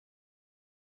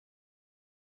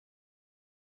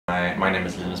My name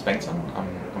is Linus Bengtsson.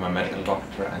 I'm a medical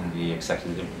doctor and the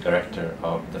executive director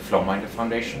of the Flowminder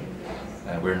Foundation.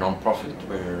 We're a non-profit.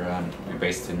 We're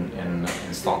based in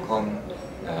Stockholm,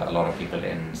 a lot of people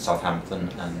in Southampton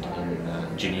and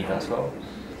in Geneva as well.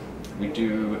 We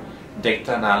do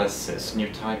data analysis, new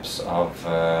types of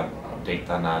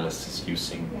data analysis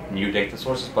using new data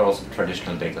sources, but also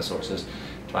traditional data sources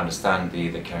to understand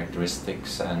the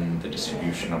characteristics and the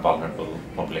distribution of vulnerable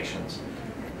populations.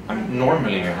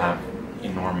 Normally you have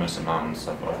enormous amounts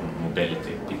of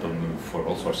mobility. People move for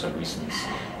all sorts of reasons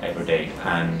every day,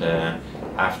 and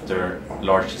after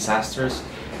large disasters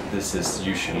this is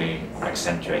usually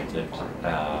accentuated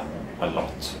a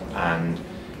lot, and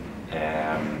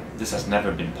this has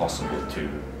never been possible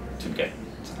to get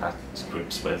at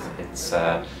grips with.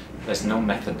 There's no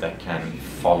method that can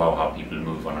follow how people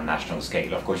move on a national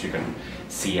scale. Of course you can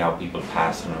see how people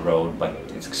pass on a road, but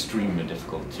it's extremely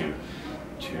difficult to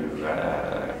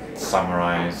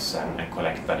summarize and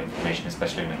collect that information,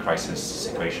 especially in a crisis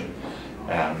situation.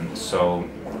 So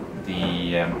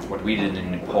what we did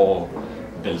in Nepal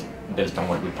built on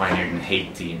what we pioneered in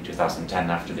Haiti in 2010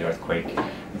 after the earthquake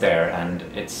there, and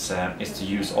it's to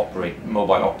use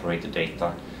mobile operated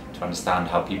data to understand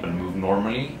how people move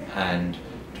normally and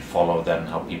to follow then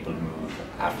how people move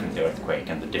after the earthquake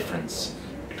and the difference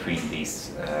between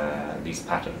these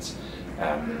patterns.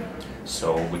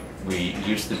 So we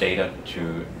use the data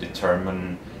to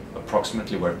determine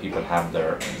approximately where people have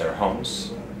their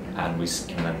homes, and we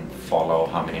can then follow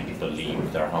how many people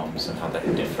leave their homes and how that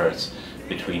differs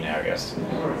between areas.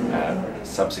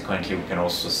 Subsequently, we can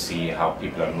also see how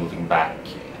people are moving back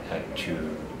to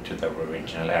their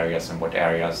original areas and what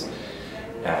areas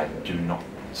do not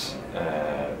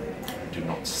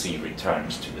see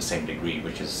returns to the same degree,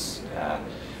 which is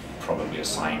probably a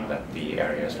sign that the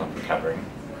area is not recovering.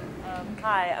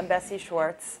 Hi, I'm Bessie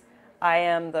Schwartz. I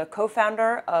am the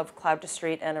co-founder of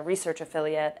Cloud2Street and a research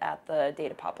affiliate at the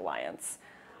Datapop Alliance.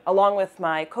 Along with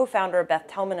my co-founder Beth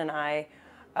Telman and I,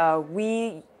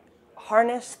 we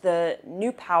harness the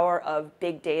new power of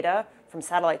big data from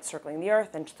satellites circling the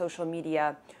Earth and social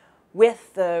media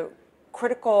with the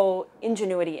critical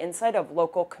ingenuity insight of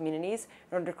local communities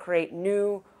in order to create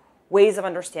new ways of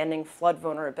understanding flood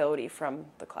vulnerability from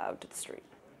the cloud to the street.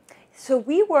 So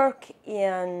we work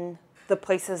in the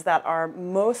places that are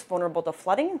most vulnerable to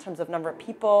flooding in terms of number of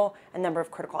people and number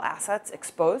of critical assets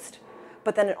exposed,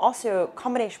 but then also, in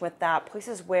combination with that,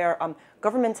 places where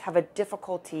governments have a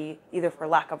difficulty, either for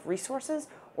lack of resources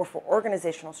or for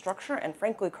organizational structure and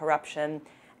frankly corruption,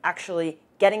 actually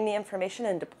getting the information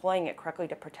and deploying it correctly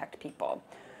to protect people.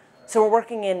 So we're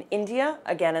working in India,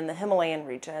 again in the Himalayan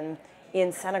region,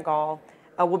 in Senegal.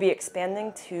 We'll be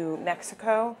expanding to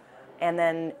Mexico, and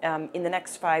then in the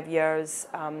next 5 years,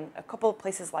 a couple of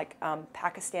places like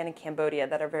Pakistan and Cambodia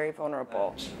that are very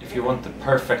vulnerable. If you want the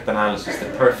perfect analysis, the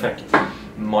perfect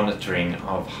monitoring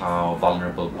of how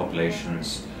vulnerable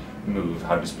populations move,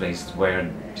 where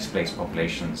displaced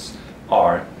populations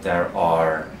are, there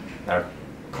are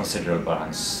considerable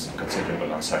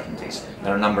uncertainties.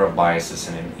 There are a number of biases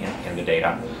in the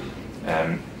data.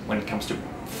 When it comes to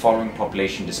following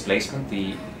population displacement,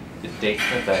 the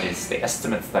data that is, the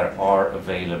estimates that are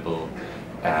available,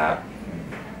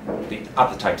 the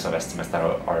other types of estimates that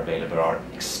are available are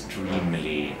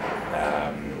extremely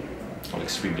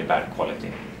bad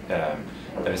quality.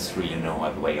 There is really no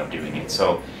other way of doing it.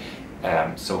 So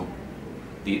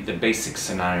the basic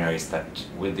scenario is that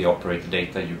with the operator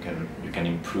data you can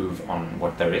improve on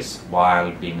what there is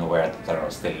while being aware that there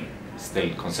are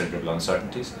still considerable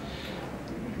uncertainties.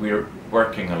 We're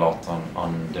working a lot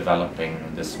on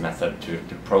developing this method to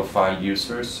profile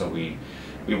users, so we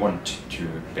want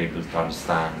to be able to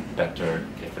understand better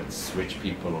if it's rich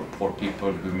people or poor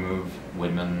people who move,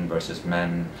 women versus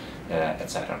men,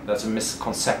 etc. That's a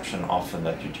misconception often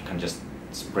that you can just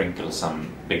sprinkle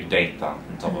some big data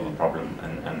on top of a problem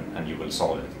and you will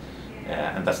solve it.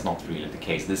 And that's not really the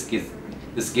case. This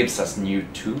gives us new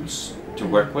tools to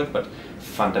work with, but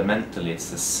fundamentally it's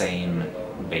the same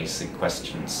basic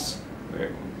questions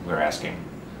we're asking.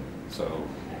 So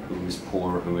who is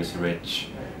poor, who is rich,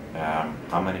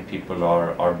 how many people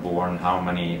are born, how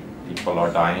many people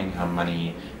are dying, how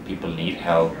many people need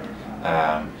help,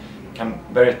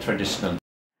 very traditional.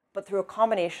 But through a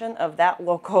combination of that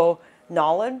local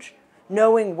knowledge,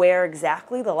 knowing where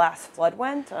exactly the last flood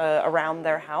went around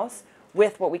their house,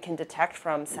 with what we can detect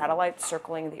from satellites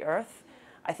circling the Earth,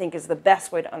 I think is the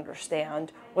best way to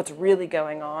understand what's really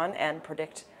going on and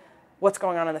predict what's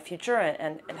going on in the future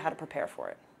and how to prepare for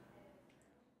it.